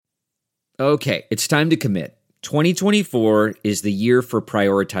Okay, it's time to commit. 2024 is the year for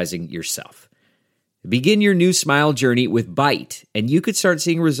prioritizing yourself. Begin your new smile journey with Byte, and you could start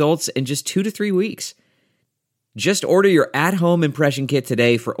seeing results in just 2 to 3 weeks. Just order your at-home impression kit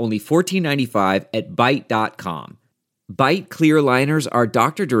today for only $14.95 at Byte.com. Byte clear liners are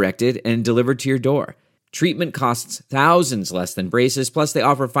doctor-directed and delivered to your door. Treatment costs thousands less than braces, plus they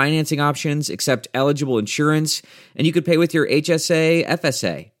offer financing options, accept eligible insurance, and you could pay with your HSA,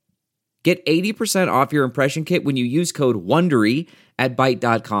 FSA. Get 80% off your impression kit when you use code WONDERY at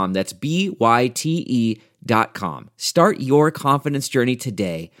Byte.com. That's BYTE.com. Start your confidence journey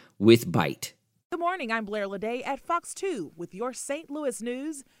today with Byte. Good morning, I'm Blair Lede at Fox 2 with your St. Louis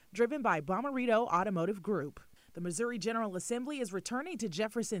news, driven by Bommarito Automotive Group. The Missouri General Assembly is returning to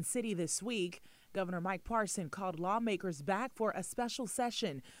Jefferson City this week. Governor Mike Parson called lawmakers back for a special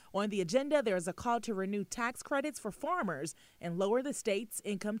session. On the agenda, there is a call to renew tax credits for farmers and lower the state's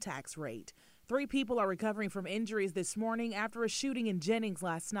income tax rate. 3 people are recovering from injuries this morning after a shooting in Jennings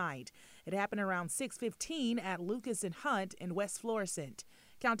last night. It happened around 6:15 at Lucas and Hunt in West Florissant.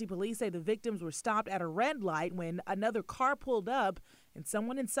 County police say the victims were stopped at a red light when another car pulled up and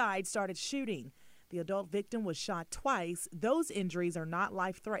someone inside started shooting. The adult victim was shot twice. Those injuries are not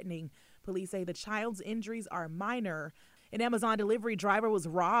life-threatening. Police say the child's injuries are minor. An Amazon delivery driver was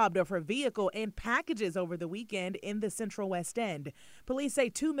robbed of her vehicle and packages over the weekend in the Central West End. Police say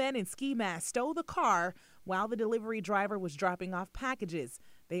 2 men in ski masks stole the car while the delivery driver was dropping off packages.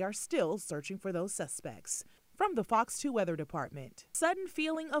 They are still searching for those suspects. From the Fox 2 Weather Department. Sudden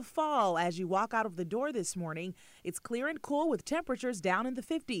feeling of fall as you walk out of the door this morning. It's clear and cool with temperatures down in the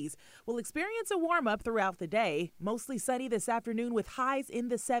 50s. We'll experience a warm-up throughout the day. Mostly sunny this afternoon with highs in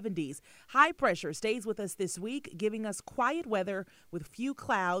the 70s. High pressure stays with us this week, giving us quiet weather with few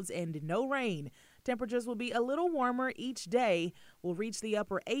clouds and no rain. Temperatures will be a little warmer each day. We'll reach the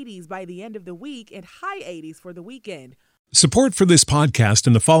upper 80s by the end of the week and high 80s for the weekend. Support for this podcast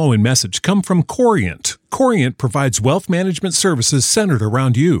and the following message come from Corient. Corient provides wealth management services centered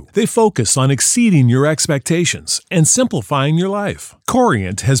around you. They focus on exceeding your expectations and simplifying your life.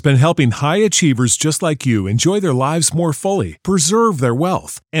 Corient has been helping high achievers just like you enjoy their lives more fully, preserve their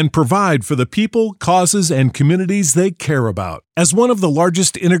wealth, and provide for the people, causes, and communities they care about. As one of the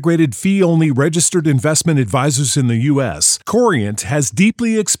largest integrated fee-only registered investment advisors in the U.S., Corient has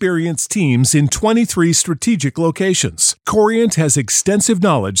deeply experienced teams in 23 strategic locations. Corient has extensive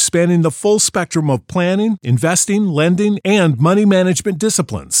knowledge spanning the full spectrum of planning, investing, lending, and money management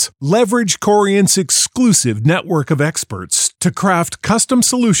disciplines. Leverage Corient's exclusive network of experts to craft custom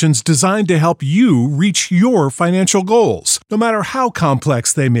solutions designed to help you reach your financial goals, no matter how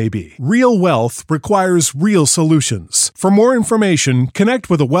complex they may be. Real wealth requires real solutions. For more information, connect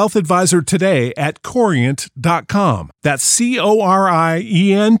with a wealth advisor today at Corient.com. That's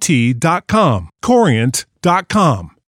Corient.com. Corient.com.